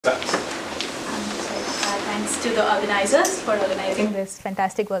to the organizers for organizing this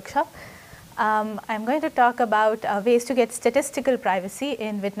fantastic workshop. I'm going to talk about ways to get statistical privacy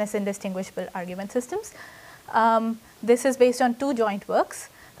in witness indistinguishable argument systems. This is based on two joint works.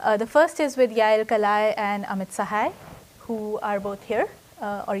 The first is with Yael Kalai and Amit Sahai, who are both here,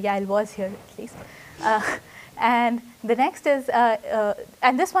 or Yael was here at least. And the next is,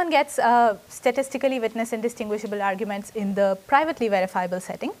 and this one gets statistically witness indistinguishable arguments in the privately verifiable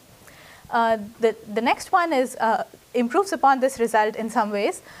setting. The next one is improves upon this result in some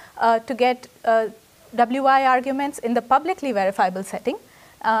ways to get WI arguments in the publicly verifiable setting.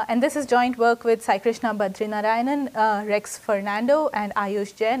 And this is joint work with Sai Krishna Badrinarayanan, Rex Fernando, and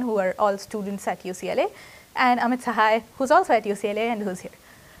Ayush Jain, who are all students at UCLA, and Amit Sahai, who's also at UCLA and who's here.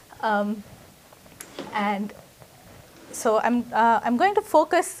 And so I'm going to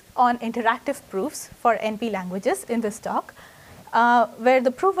focus on interactive proofs for NP languages in this talk, where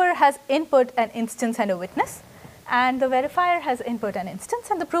the prover has input an instance and a witness, and the verifier has input an instance,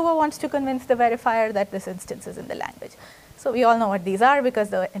 and the prover wants to convince the verifier that this instance is in the language. So we all know what these are because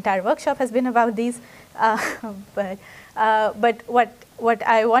the entire workshop has been about these. But what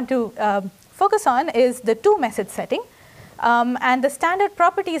I want to focus on is the two-message setting. And the standard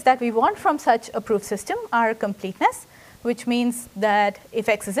properties that we want from such a proof system are completeness, which means that if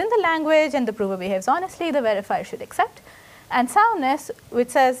X is in the language and the prover behaves honestly, the verifier should accept. And soundness, which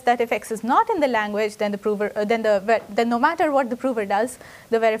says that if X is not in the language, then the prover, then no matter what the prover does,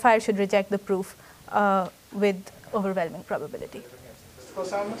 the verifier should reject the proof with overwhelming probability. For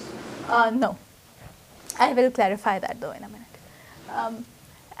soundness? No. I will clarify that though in a minute.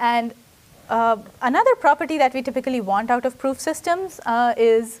 Another property that we typically want out of proof systems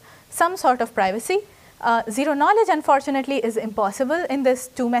is some sort of privacy. Zero knowledge, unfortunately, is impossible in this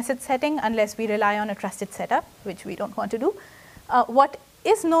two-message setting unless we rely on a trusted setup, which we don't want to do. What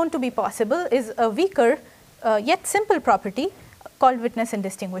is known to be possible is a weaker yet simple property called witness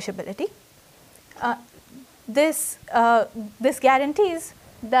indistinguishability. This guarantees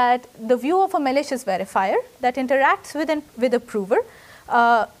that the view of a malicious verifier that interacts with a prover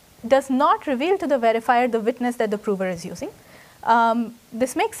does not reveal to the verifier the witness that the prover is using.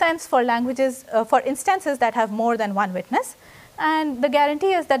 This makes sense for languages, for instances that have more than one witness. And the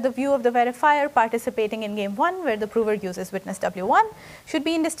guarantee is that the view of the verifier participating in game 1, where the prover uses witness W1, should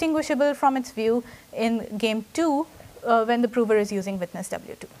be indistinguishable from its view in game 2, when the prover is using witness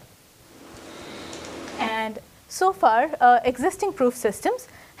W2. And so far, existing proof systems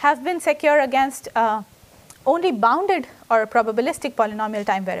have been secure against only bounded or probabilistic polynomial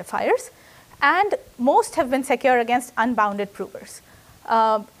time verifiers, and most have been secure against unbounded provers,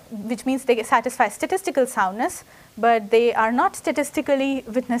 which means they satisfy statistical soundness, but they are not statistically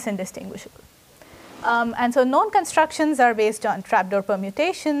witness indistinguishable. And so known constructions are based on trapdoor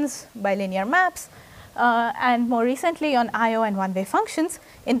permutations, bilinear maps, and more recently on I/O and one-way functions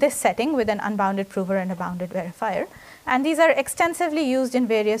in this setting with an unbounded prover and a bounded verifier. And these are extensively used in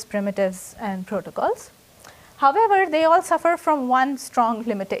various primitives and protocols. However, they all suffer from one strong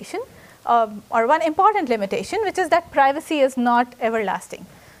limitation, or one important limitation, which is that privacy is not everlasting.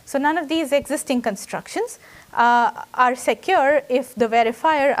 So none of these existing constructions are secure if the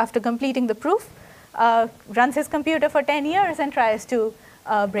verifier, after completing the proof, runs his computer for 10 years and tries to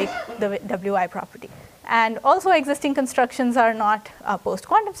break the WI property. And also existing constructions are not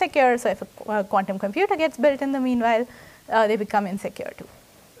post-quantum secure, so if a quantum computer gets built in the meanwhile, they become insecure too.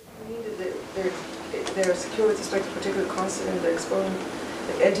 You mean that they're secure with respect to a particular constant in the exponent,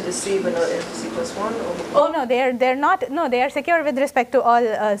 like n to the c, but not n to the c plus 1? Or? Oh no, they're not. No, they are secure with respect to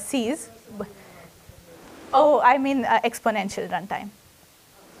all c's. Oh, I mean exponential runtime.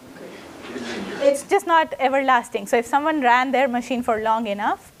 Okay. It's just not everlasting. So if someone ran their machine for long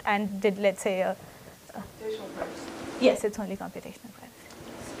enough and did, let's say, computational privacy. Yes, it's only computational privacy.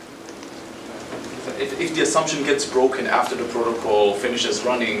 If the assumption gets broken after the protocol finishes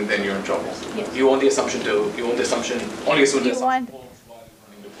running, then you're in trouble. Yes. You want the assumption only assume the assumption.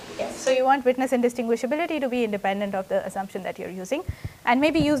 Yes. So you want witness indistinguishability to be independent of the assumption that you're using, and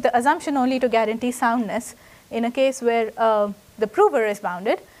maybe use the assumption only to guarantee soundness in a case where the prover is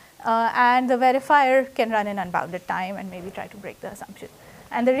bounded and the verifier can run in unbounded time and maybe try to break the assumption.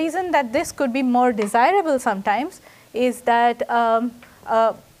 And the reason that this could be more desirable sometimes is that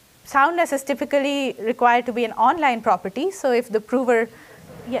soundness is typically required to be an online property. So if the prover,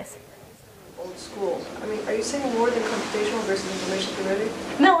 yes? Old school. I mean, are you saying more than computational versus information theoretic?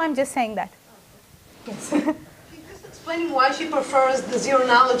 No, I'm just saying that. Yes. She's just explaining why she prefers the zero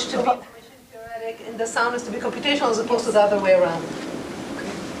knowledge to be information theoretic and the soundness to be computational as opposed to the other way around.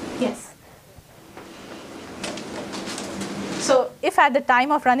 Yes. So if at the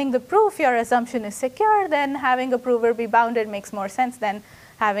time of running the proof your assumption is secure, then having a prover be bounded makes more sense than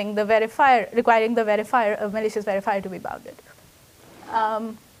having the verifier, requiring the verifier, a malicious verifier, to be bounded.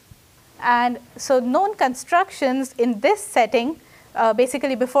 And so known constructions in this setting,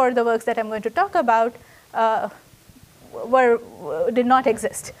 basically before the works that I'm going to talk about, did not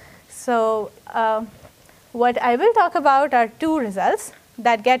exist. So what I will talk about are two results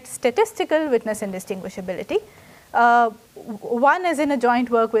that get statistical witness indistinguishability. One is in a joint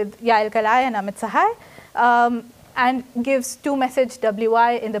work with Yael Kalai and Amit Sahai, and gives two-message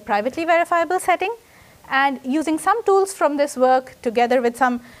WI in the privately verifiable setting. And using some tools from this work, together with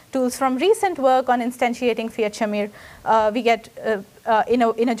some tools from recent work on instantiating Fiat Shamir, we get,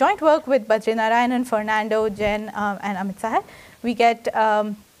 in a joint work with Badrinarayanan, Fernando, Jen, and Amit Sahai, we get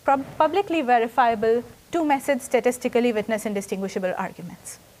publicly verifiable two-message statistically witness indistinguishable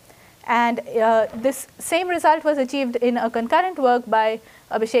arguments. And this same result was achieved in a concurrent work by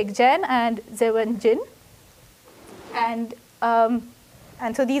Abhishek Jain and Zewen Jin. And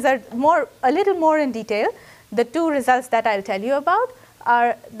so these are a little more in detail. The two results that I'll tell you about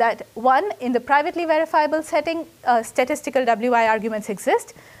are that one, in the privately verifiable setting, statistical WI arguments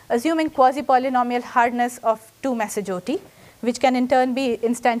exist, assuming quasi-polynomial hardness of two-message OT, which can in turn be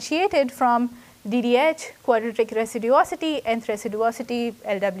instantiated from DDH, quadratic residuosity, nth residuosity,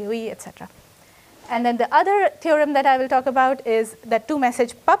 LWE, etc. And then the other theorem that I will talk about is that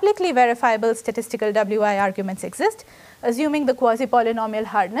two-message publicly verifiable statistical WI arguments exist, assuming the quasi-polynomial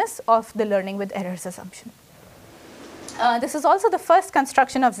hardness of the learning with errors assumption. This is also the first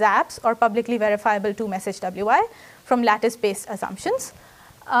construction of ZAPs, or publicly verifiable two-message WI, from lattice-based assumptions.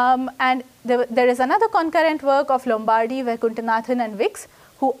 And there is another concurrent work of Lombardi, Vaikunthanathan, and Wicks,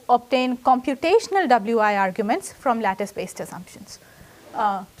 who obtain computational WI arguments from lattice-based assumptions.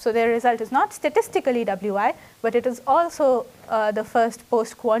 So their result is not statistically WI, but it is also the first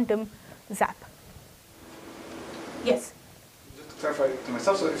post-quantum ZAP. Yes? Just to clarify to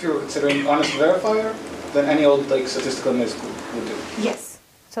myself, so if you're considering honest verifier, then any old statistical MIS would do. Yes.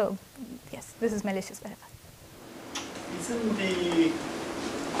 So yes, this is malicious verifier. Isn't the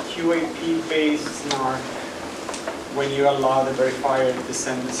QAP-based SNARK, when you allow the verifier to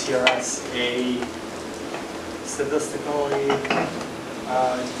send the CRS a statistically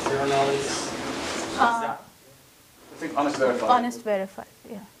zero knowledge? I think honest verifier. Honest verifier,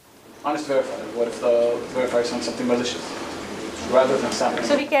 yeah. Honest verifier. What if the verifier sends something malicious rather than sampling?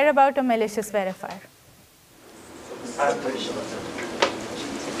 So we care about a malicious verifier.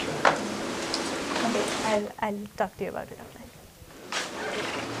 Okay, I'll talk to you about it offline.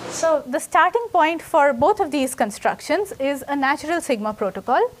 So the starting point for both of these constructions is a natural sigma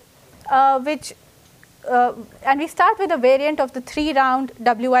protocol, and we start with a variant of the 3-round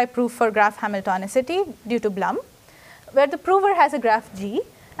WI proof for graph Hamiltonicity due to Blum, where the prover has a graph G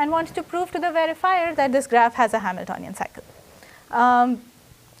and wants to prove to the verifier that this graph has a Hamiltonian cycle.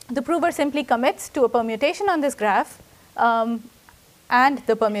 The prover simply commits to a permutation on this graph and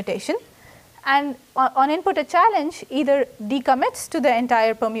the permutation, and on input a challenge either decommits to the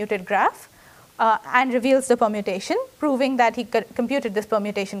entire permuted graph and reveals the permutation, proving that he computed this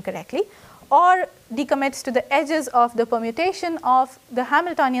permutation correctly, or decommits to the edges of the permutation of the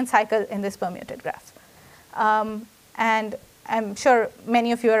Hamiltonian cycle in this permuted graph. And I'm sure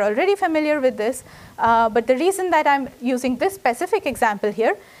many of you are already familiar with this, but the reason that I'm using this specific example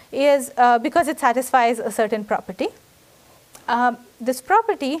here is because it satisfies a certain property. This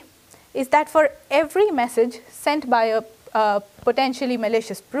property is that for every message sent by a potentially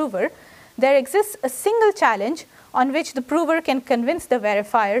malicious prover, there exists a single challenge on which the prover can convince the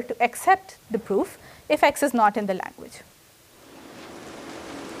verifier to accept the proof if X is not in the language.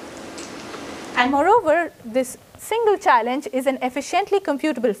 And moreover, this single challenge is an efficiently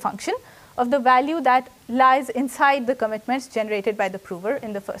computable function of the value that lies inside the commitments generated by the prover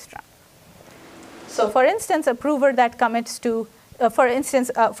in the first round. So for instance, a prover that commits to, for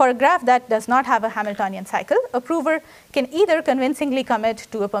a graph that does not have a Hamiltonian cycle, a prover can either convincingly commit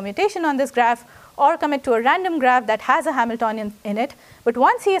to a permutation on this graph or commit to a random graph that has a Hamiltonian in it. But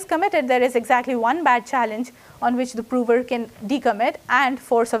once he is committed, there is exactly one bad challenge on which the prover can decommit and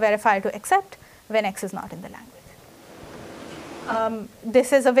force a verifier to accept when X is not in the language.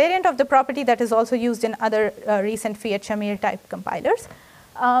 This is a variant of the property that is also used in other recent Fiat Shamir type compilers.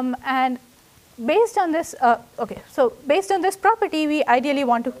 And based on this, so based on this property, we ideally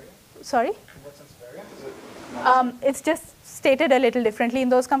want to, sorry? In what sense variant? Is it it's just stated a little differently in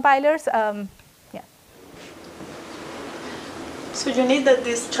those compilers. Yeah. So you need that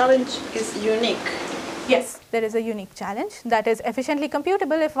this challenge is unique. Yes, there is a unique challenge that is efficiently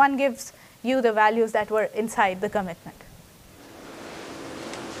computable if one gives you the values that were inside the commitment.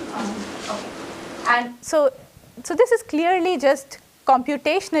 Okay. And so this is clearly just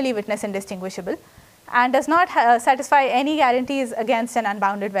computationally witness indistinguishable and does not satisfy any guarantees against an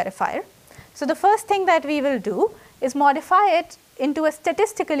unbounded verifier. So the first thing that we will do is modify it into a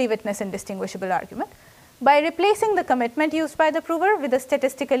statistically witness indistinguishable argument by replacing the commitment used by the prover with a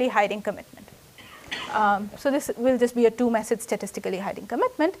statistically hiding commitment. So this will just be a two-message statistically hiding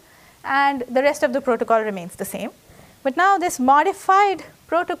commitment, and the rest of the protocol remains the same. But now this modified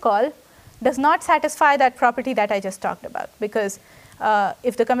protocol does not satisfy that property that I just talked about, because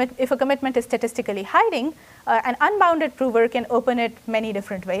if a commitment is statistically hiding, an unbounded prover can open it many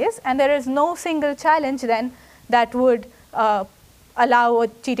different ways, and there is no single challenge then that would allow a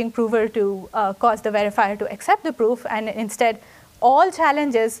cheating prover to cause the verifier to accept the proof, and instead all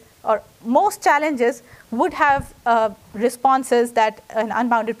challenges or most challenges would have responses that an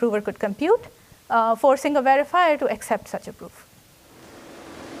unbounded prover could compute, forcing a verifier to accept such a proof.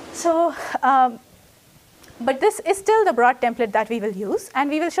 So, but this is still the broad template that we will use, and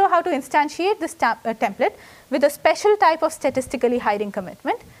we will show how to instantiate this template with a special type of statistically hiding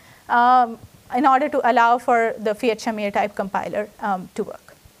commitment in order to allow for the Fiat-Shamir type compiler to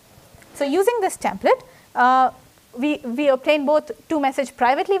work. So using this template, we obtain both two-message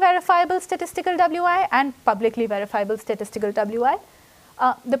privately verifiable statistical WI and publicly verifiable statistical WI.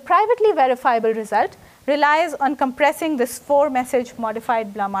 The privately verifiable result relies on compressing this 4-message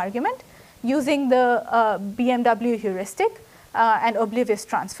modified Blum argument using the BMW heuristic and oblivious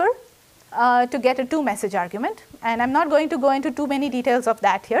transfer to get a 2-message argument. And I'm not going to go into too many details of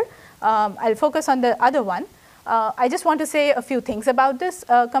that here. I'll focus on the other one. I just want to say a few things about this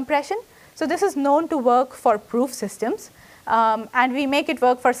compression. So this is known to work for proof systems, and we make it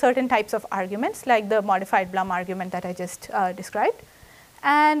work for certain types of arguments, like the modified Blum argument that I just described.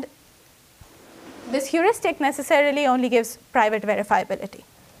 And this heuristic necessarily only gives private verifiability.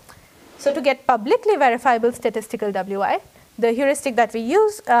 So to get publicly verifiable statistical WI, the heuristic that we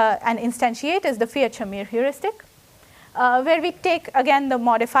use and instantiate is the Fiat-Shamir heuristic, where we take, again, the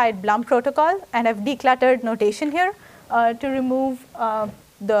modified Blum protocol, and I've decluttered notation here to remove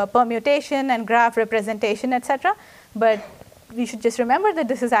the permutation and graph representation, etc. But we should just remember that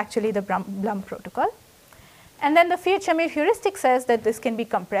this is actually the Blum protocol. And then the Fiat-Shamir heuristic says that this can be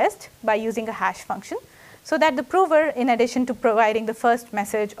compressed by using a hash function, so that the prover, in addition to providing the first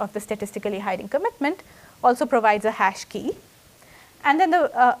message of the statistically hiding commitment, also provides a hash key. And then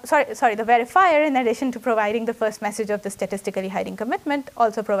the verifier, in addition to providing the first message of the statistically hiding commitment,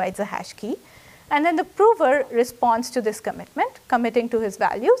 also provides a hash key. And then the prover responds to this commitment, committing to his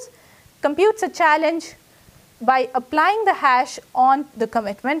values, computes a challenge by applying the hash on the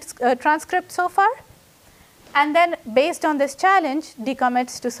commitment transcript so far, and then based on this challenge,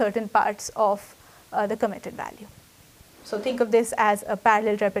 decommits to certain parts of the committed value. So think of this as a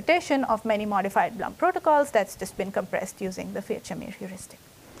parallel repetition of many modified Blum protocols that's just been compressed using the Fiat-Shamir heuristic.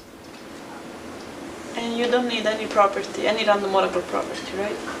 And you don't need any property, any random molecule property,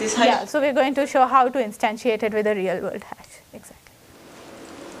 right? This hash. Yeah, so we're going to show how to instantiate it with a real world hash. Exactly.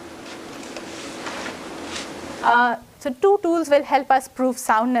 So two tools will help us prove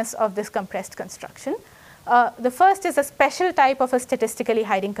soundness of this compressed construction. The first is a special type of a statistically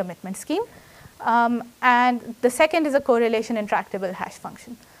hiding commitment scheme. And the second is a correlation intractable hash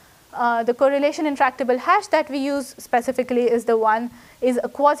function. The correlation intractable hash that we use specifically is a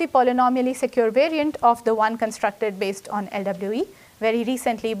quasi-polynomially secure variant of the one constructed based on LWE very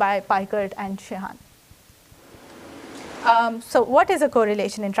recently by Pikert and Shehan. So what is a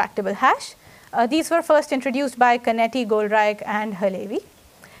correlation intractable hash? These were first introduced by Canetti, Goldreich, and Halevi.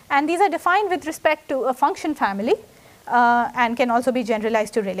 And these are defined with respect to a function family and can also be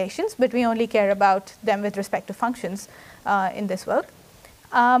generalized to relations, but we only care about them with respect to functions in this work.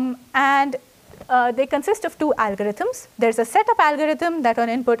 They consist of two algorithms. There's a setup algorithm that on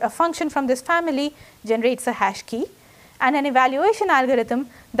input a function from this family generates a hash key, and an evaluation algorithm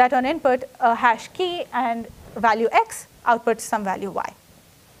that on input a hash key and value x outputs some value y.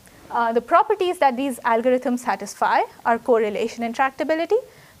 The properties that these algorithms satisfy are correlation intractability,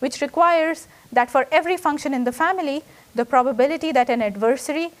 which requires that for every function in the family, the probability that an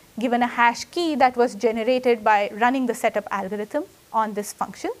adversary given a hash key that was generated by running the setup algorithm on this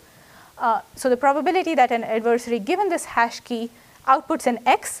function. So the probability that an adversary given this hash key outputs an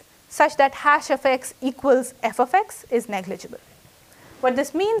x such that hash of x equals f of x is negligible. What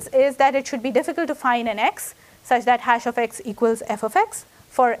this means is that it should be difficult to find an x such that hash of x equals f of x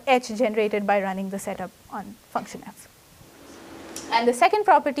for h generated by running the setup on function f. And the second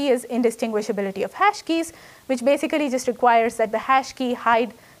property is indistinguishability of hash keys, which basically just requires that the hash key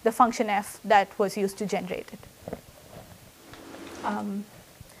hide the function f that was used to generate it.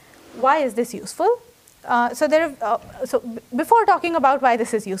 why is this useful? So before talking about why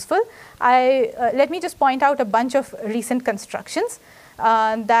this is useful, let me just point out a bunch of recent constructions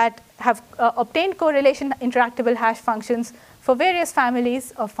that have obtained correlation interactable hash functions for various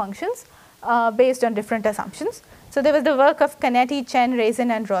families of functions based on different assumptions. So there was the work of Canetti, Chen,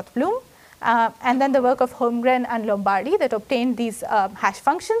 Raisin, and Rothblum, and then the work of Holmgren and Lombardi that obtained these hash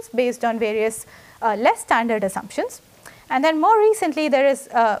functions based on various less standard assumptions. And then more recently, there is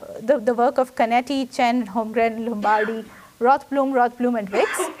the work of Canetti, Chen, Holmgren, Lombardi, Rothblum, and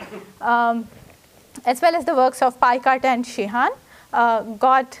Wicks, as well as the works of Paikart and Sheehan,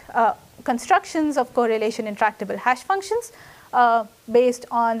 got constructions of correlation interactable hash functions based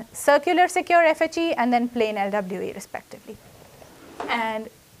on circular secure FHE and then plain LWE respectively. And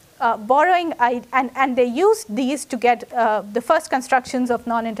and they used these to get the first constructions of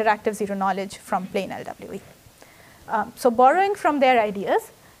non-interactive zero knowledge from plain LWE. So borrowing from their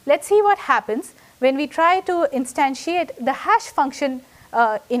ideas, let's see what happens when we try to instantiate the hash function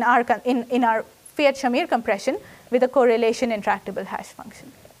in our Fiat-Shamir compression with a correlation interactable hash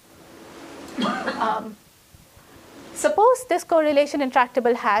function. Suppose this correlation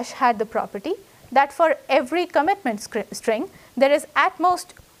interactable hash had the property that for every commitment string, there is at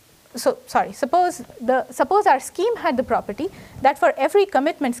most, suppose our scheme had the property that for every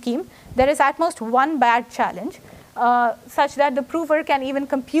commitment scheme, there is at most one bad challenge, such that the prover can even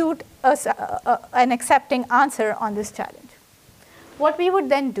compute an accepting answer on this challenge. What we would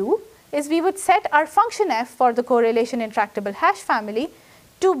then do is we would set our function f for the correlation interactable hash family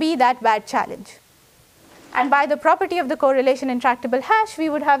to be that bad challenge. And by the property of the correlation interactable hash, we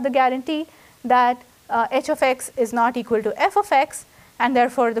would have the guarantee that h of x is not equal to f of x, and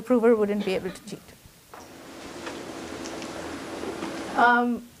therefore the prover wouldn't be able to cheat.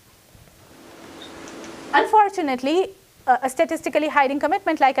 Unfortunately, a statistically hiding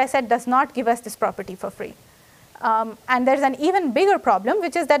commitment, like I said, does not give us this property for free. And there's an even bigger problem,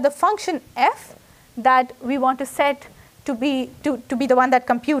 which is that the function f that we want to set to be the one that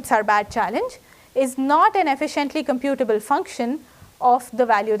computes our bad challenge is not an efficiently computable function of the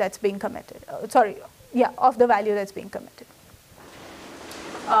value that's being committed. Of the value that's being committed.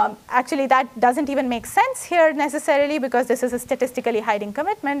 Actually, that doesn't even make sense here necessarily, because this is a statistically hiding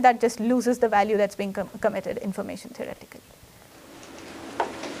commitment that just loses the value that's being committed information theoretically.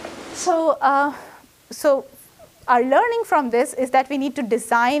 So our learning from this is that we need to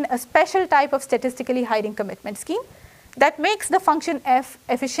design a special type of statistically hiding commitment scheme that makes the function f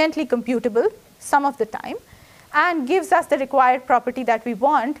efficiently computable some of the time and gives us the required property that we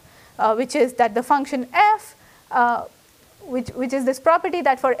want, which is that the function f, which is this property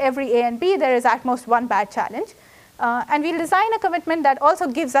that for every a and b there is at most one bad challenge. And we'll design a commitment that also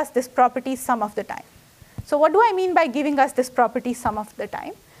gives us this property some of the time. So what do I mean by giving us this property some of the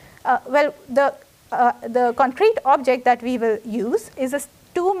time? Well, the concrete object that we will use is a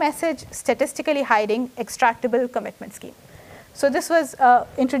two-message statistically hiding extractable commitment scheme. So this was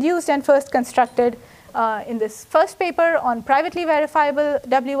introduced and first constructed in this first paper on privately verifiable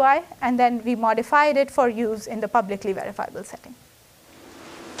WI, and then we modified it for use in the publicly verifiable setting.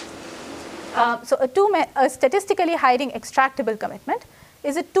 So a statistically hiding extractable commitment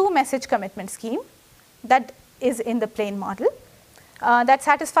is a two-message commitment scheme that is in the plain model that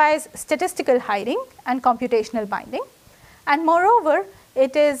satisfies statistical hiding and computational binding, and moreover,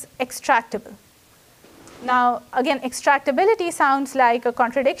 it is extractable. Now, again, extractability sounds like a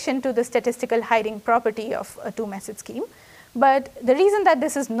contradiction to the statistical hiding property of a two-message scheme. But the reason that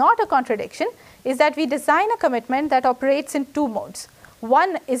this is not a contradiction is that we design a commitment that operates in two modes.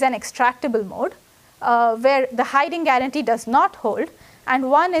 One is an extractable mode, where the hiding guarantee does not hold, and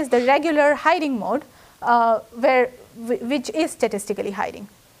one is the regular hiding mode, which is statistically hiding.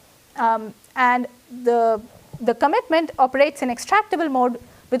 And the commitment operates in extractable mode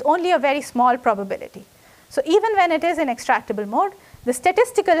with only a very small probability. So even when it is in extractable mode, the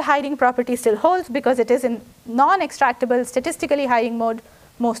statistical hiding property still holds because it is in non-extractable statistically hiding mode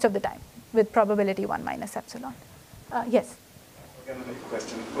most of the time with probability 1 minus epsilon. Yes? Again, another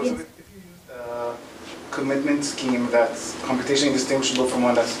question. Yes. Also, if you use a commitment scheme that's computationally distinguishable from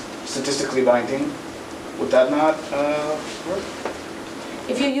one that's statistically binding, would that not work?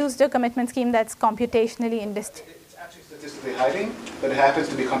 If you use the commitment scheme that's computationally indistinguishable. It's actually statistically hiding, but it happens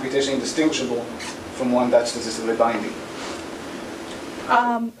to be computationally indistinguishable from one that's statistically binding.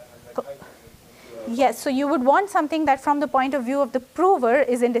 Yes, so you would want something that from the point of view of the prover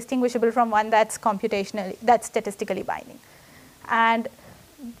is indistinguishable from one that's statistically binding. And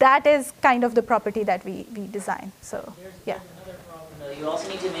that is kind of the property that we design. So, yeah. Another problem though, you also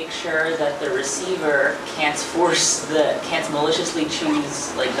need to make sure that the receiver can't maliciously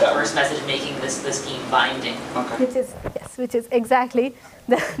choose like the first message making the scheme binding. Okay. Which is exactly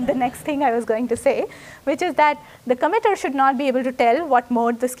the next thing I was going to say, which is that the committer should not be able to tell what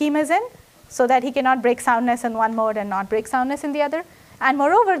mode the scheme is in, so that he cannot break soundness in one mode and not break soundness in the other. And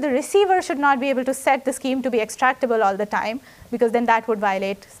moreover, the receiver should not be able to set the scheme to be extractable all the time, because then that would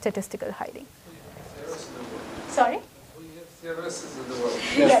violate statistical hiding. Sorry? CRSs in the world.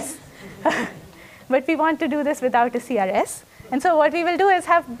 Yes. But we want to do this without a CRS. And so what we will do is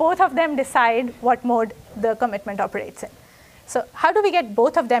have both of them decide what mode the commitment operates in. So how do we get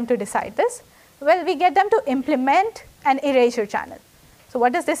both of them to decide this? Well, we get them to implement an erasure channel. So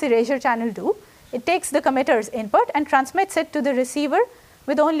what does this erasure channel do? It takes the committer's input and transmits it to the receiver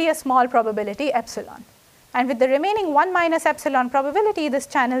with only a small probability epsilon. And with the remaining 1 minus epsilon probability, this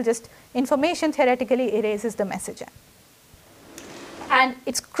channel just information theoretically erases the message M. And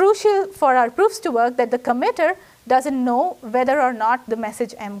it's crucial for our proofs to work that the committer doesn't know whether or not the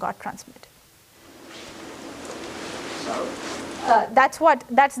message M got transmitted.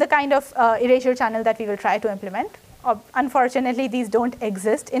 That's the kind of erasure channel that we will try to implement. Unfortunately, these don't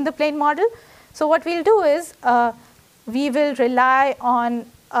exist in the plain model. So what we'll do is we will rely on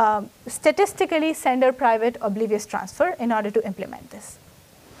statistically sender-private oblivious transfer in order to implement this.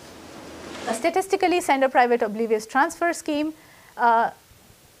 A statistically sender-private oblivious transfer scheme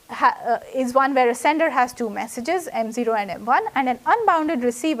is one where a sender has two messages, M0 and M1, and an unbounded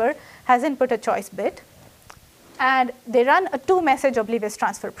receiver has input a choice bit. And they run a two-message oblivious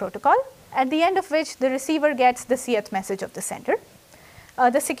transfer protocol, at the end of which the receiver gets the cth message of the sender.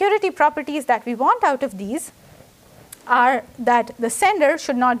 The security properties that we want out of these are that the sender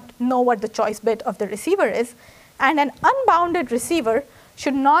should not know what the choice bit of the receiver is, and an unbounded receiver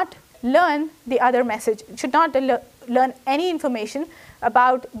should not learn the other message, should not learn any information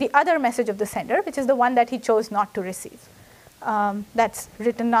about the other message of the sender, which is the one that he chose not to receive. That's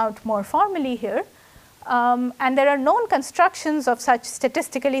written out more formally here. And there are known constructions of such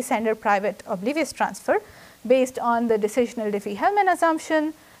statistically sender-private oblivious transfer based on the decisional Diffie-Hellman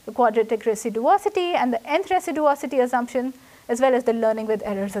assumption, the quadratic residuosity, and the nth residuosity assumption, as well as the learning with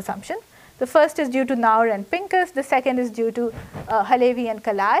errors assumption. The first is due to Naur and Pincus, the second is due to Halevi and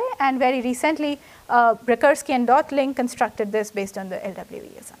Kalai, and very recently, Brzekerski and Dotling constructed this based on the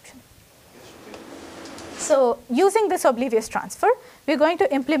LWE assumption. So using this oblivious transfer, we're going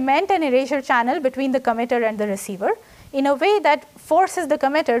to implement an erasure channel between the committer and the receiver in a way that forces the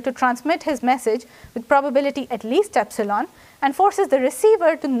committer to transmit his message with probability at least epsilon, and forces the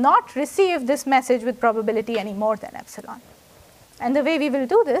receiver to not receive this message with probability any more than epsilon. And the way we will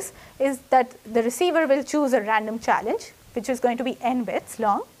do this is that the receiver will choose a random challenge, which is going to be n bits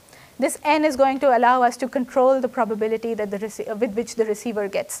long. This n is going to allow us to control the probability that with which the receiver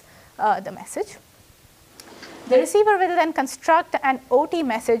gets the message. The receiver will then construct an OT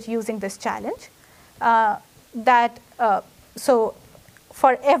message using this challenge. So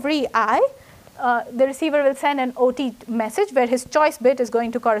for every I, the receiver will send an OT message where his choice bit is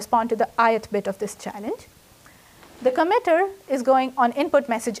going to correspond to the ith bit of this challenge. The committer is going on input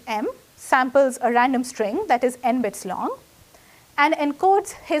message M, samples a random string that is n bits long, and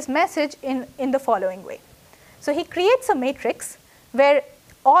encodes his message in the following way. So he creates a matrix where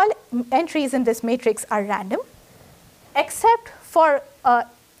all entries in this matrix are random, except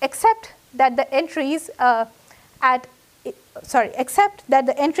that the entries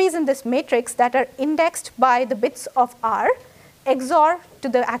in this matrix that are indexed by the bits of R XOR to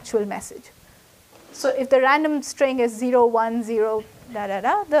the actual message. So if the random string is 0, 1, 0,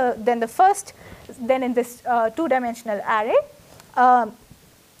 then in this two-dimensional array,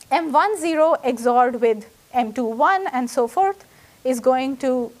 M10 XORed with M21 and so forth is going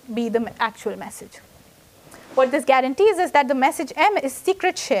to be the actual message. What this guarantees is that the message M is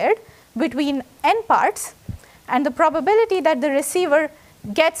secret shared between n parts, and the probability that the receiver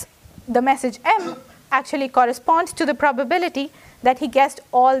gets the message M actually corresponds to the probability that he guessed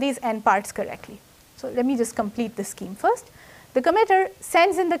all these n parts correctly. So let me just complete the scheme first. The committer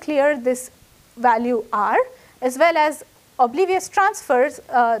sends in the clear this value R, as well as oblivious transfers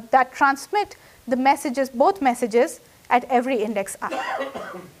that transmit the messages, both messages, at every index I.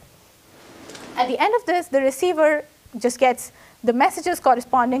 At the end of this, the receiver just gets the messages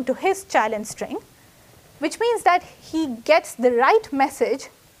corresponding to his challenge string, which means that he gets the right message.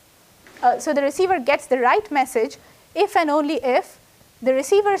 So the receiver gets the right message if and only if the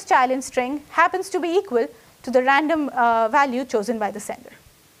receiver's challenge string happens to be equal to the random value chosen by the sender.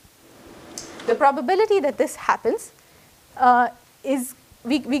 The probability that this happens is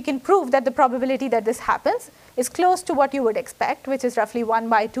we can prove that the probability that this happens is close to what you would expect, which is roughly 1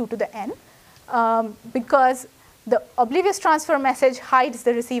 by 2 to the n, because the oblivious transfer message hides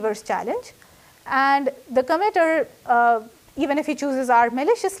the receiver's challenge, and the committer, even if he chooses R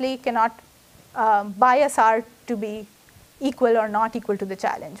maliciously, cannot bias R to be equal or not equal to the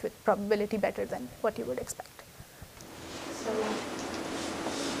challenge with probability better than what you would expect. So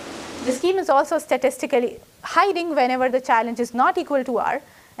the scheme is also statistically hiding whenever the challenge is not equal to R,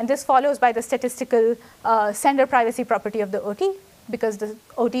 and this follows by the statistical sender privacy property of the OT, because the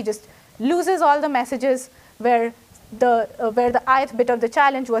OT just loses all the messages where the ith bit of the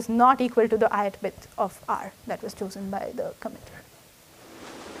challenge was not equal to the ith bit of R that was chosen by the committer.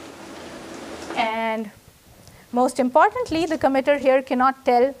 And most importantly, the committer here cannot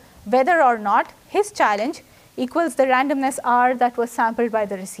tell whether or not his challenge equals the randomness R that was sampled by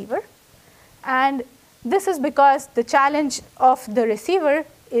the receiver. And this is because the challenge of the receiver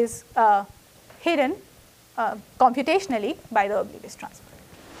is hidden computationally by the oblivious transfer,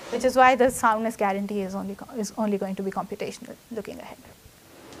 which is why the soundness guarantee is only going to be computational looking ahead.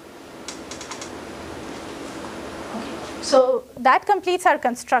 So that completes our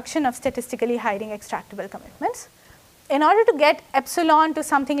construction of statistically hiding extractable commitments. In order to get epsilon to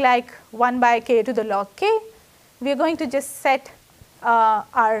something like 1 by k to the log k, we are going to just set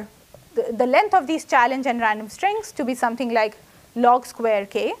the length of these challenge and random strings to be something like log square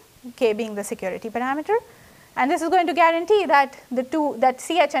k, k being the security parameter. And this is going to guarantee that that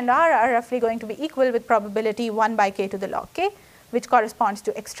ch and r are roughly going to be equal with probability 1 by k to the log k, which corresponds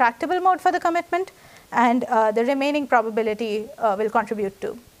to extractable mode for the commitment, and the remaining probability will contribute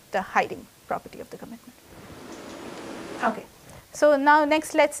to the hiding property of the commitment. Okay, so now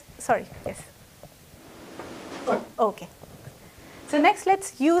next sorry, yes. Oh, okay. So next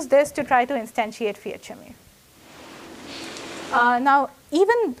let's use this to try to instantiate Fiat-Shamir. Now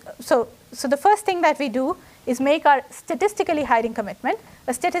so the first thing that we do is make our statistically hiding commitment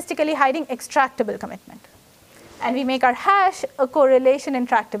a statistically hiding extractable commitment. And we make our hash a correlation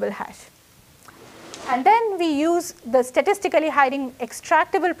intractable hash. And then we use the statistically hiding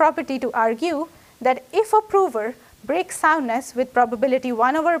extractable property to argue that if a prover breaks soundness with probability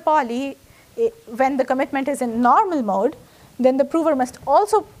 1 over poly when the commitment is in normal mode, then the prover must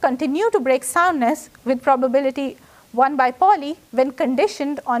also continue to break soundness with probability 1 by poly when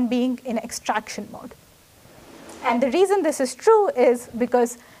conditioned on being in extraction mode. And the reason this is true is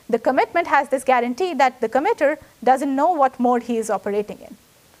because the commitment has this guarantee that the committer doesn't know what mode he is operating in.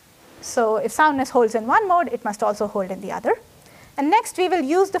 So if soundness holds in one mode, it must also hold in the other. And next, we will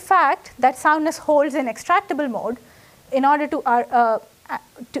use the fact that soundness holds in extractable mode in order to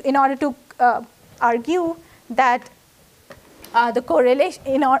argue that the correlation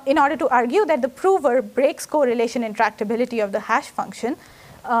in order to argue that the prover breaks correlation intractability of the hash function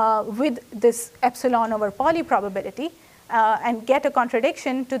with this epsilon over poly probability and get a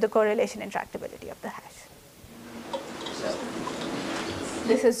contradiction to the correlation intractability of the hash. So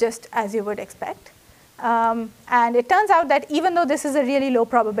this is just as you would expect. And it turns out that even though this is a really low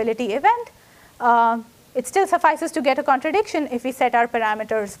probability event, it still suffices to get a contradiction if we set our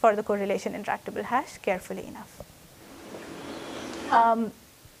parameters for the correlation intractable hash carefully enough.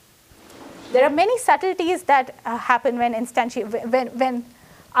 There are many subtleties that happen when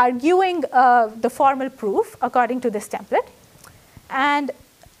arguing the formal proof according to this template. And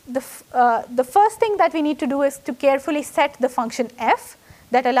the first thing that we need to do is to carefully set the function f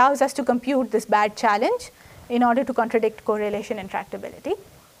that allows us to compute this bad challenge in order to contradict correlation intractability.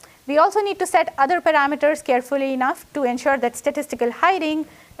 We also need to set other parameters carefully enough to ensure that statistical hiding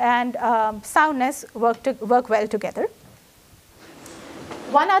and soundness work well together.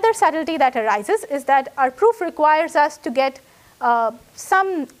 One other subtlety that arises is that our proof requires us to get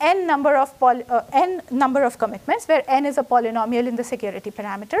some n number of commitments, where n is a polynomial in the security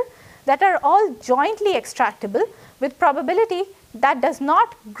parameter, that are all jointly extractable with probability that does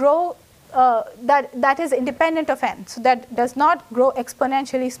not grow, that is independent of n, so that does not grow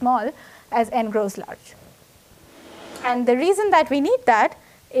exponentially small as n grows large. And the reason that we need that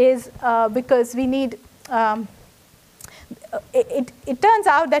is because we need it turns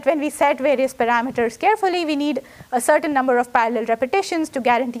out that when we set various parameters carefully, we need a certain number of parallel repetitions to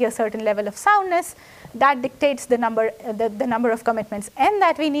guarantee a certain level of soundness. That dictates the number of commitments n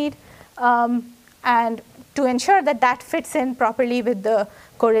that we need. And to ensure that that fits in properly with the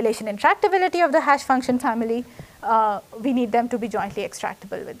correlation intractability of the hash function family, we need them to be jointly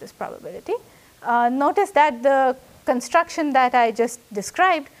extractable with this probability. Notice that the construction that I just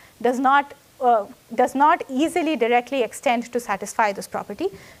described does not does not easily directly extend to satisfy this property,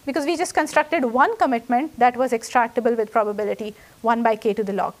 because we just constructed one commitment that was extractable with probability 1 by k to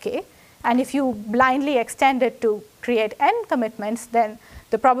the log k. And if you blindly extend it to create n commitments, then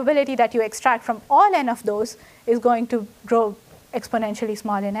the probability that you extract from all n of those is going to grow exponentially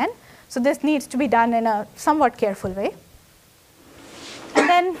small in n. So this needs to be done in a somewhat careful way. And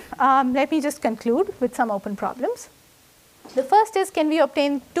then let me just conclude with some open problems. The first is, can we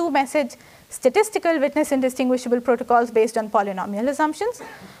obtain 2-message statistical witness indistinguishable protocols based on polynomial assumptions?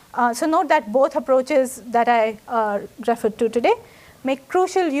 So note that both approaches that I referred to today make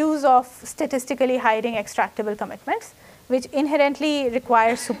crucial use of statistically hiding extractable commitments, which inherently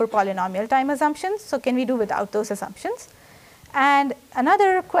require super polynomial time assumptions. So can we do without those assumptions? And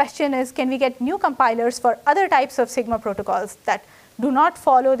another question is, can we get new compilers for other types of sigma protocols that do not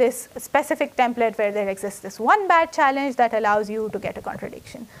follow this specific template where there exists this one bad challenge that allows you to get a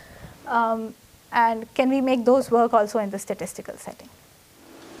contradiction? And can we make those work also in the statistical setting?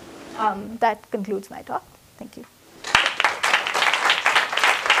 That concludes my talk. Thank you.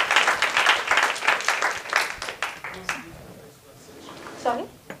 Sorry?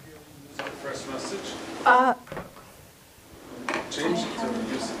 The first message? Change it or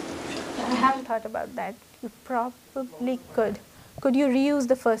reduce it? I haven't thought about that. You probably could. Could you reuse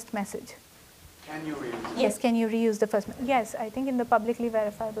the first message? Can you reuse it? Yes, can you reuse the first message? Yes, I think in the publicly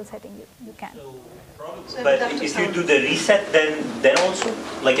verifiable setting you can. But if you do the reset, then also,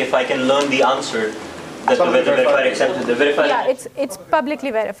 like if I can learn the answer that the verifier accepted, the verifier. Yeah, it's publicly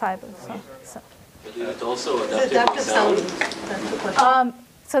verifiable. So. It also Adaptive sound.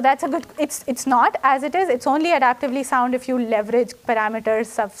 So that's a good. It's not as it is. It's only adaptively sound if you leverage parameters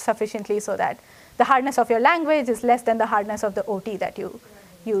sufficiently so that the hardness of your language is less than the hardness of the OT that you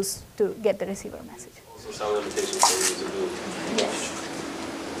use to get the receiver message. Also sound limitations for usability. Yes.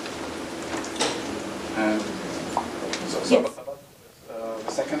 So Yes. about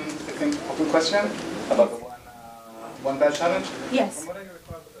the second, I think, open question about the one bad challenge. Yes. From what I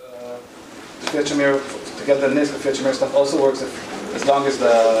recall, the Fiat-Shamir, to get the NIST, the Fiat-Shamir stuff also works as long as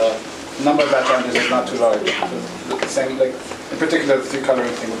the number of bad challenges is not too large. So the same, like in particular, the 3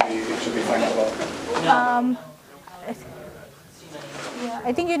 coloring thing should be fine as well. Yeah,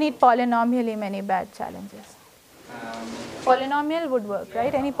 I think you need polynomially many bad challenges. Polynomial would work,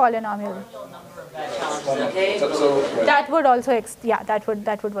 right? Any polynomial. Okay. Right. That would also,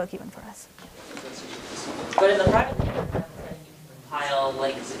 that would work even for us. But in the private compile,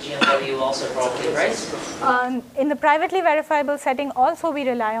 like the GMW also probably, right? In the privately verifiable setting, also we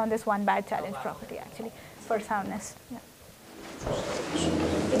rely on this one bad challenge property actually for soundness. Yeah.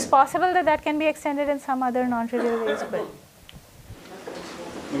 It's possible that can be extended in some other non-trivial ways, but.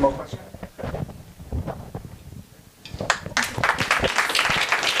 Any more questions?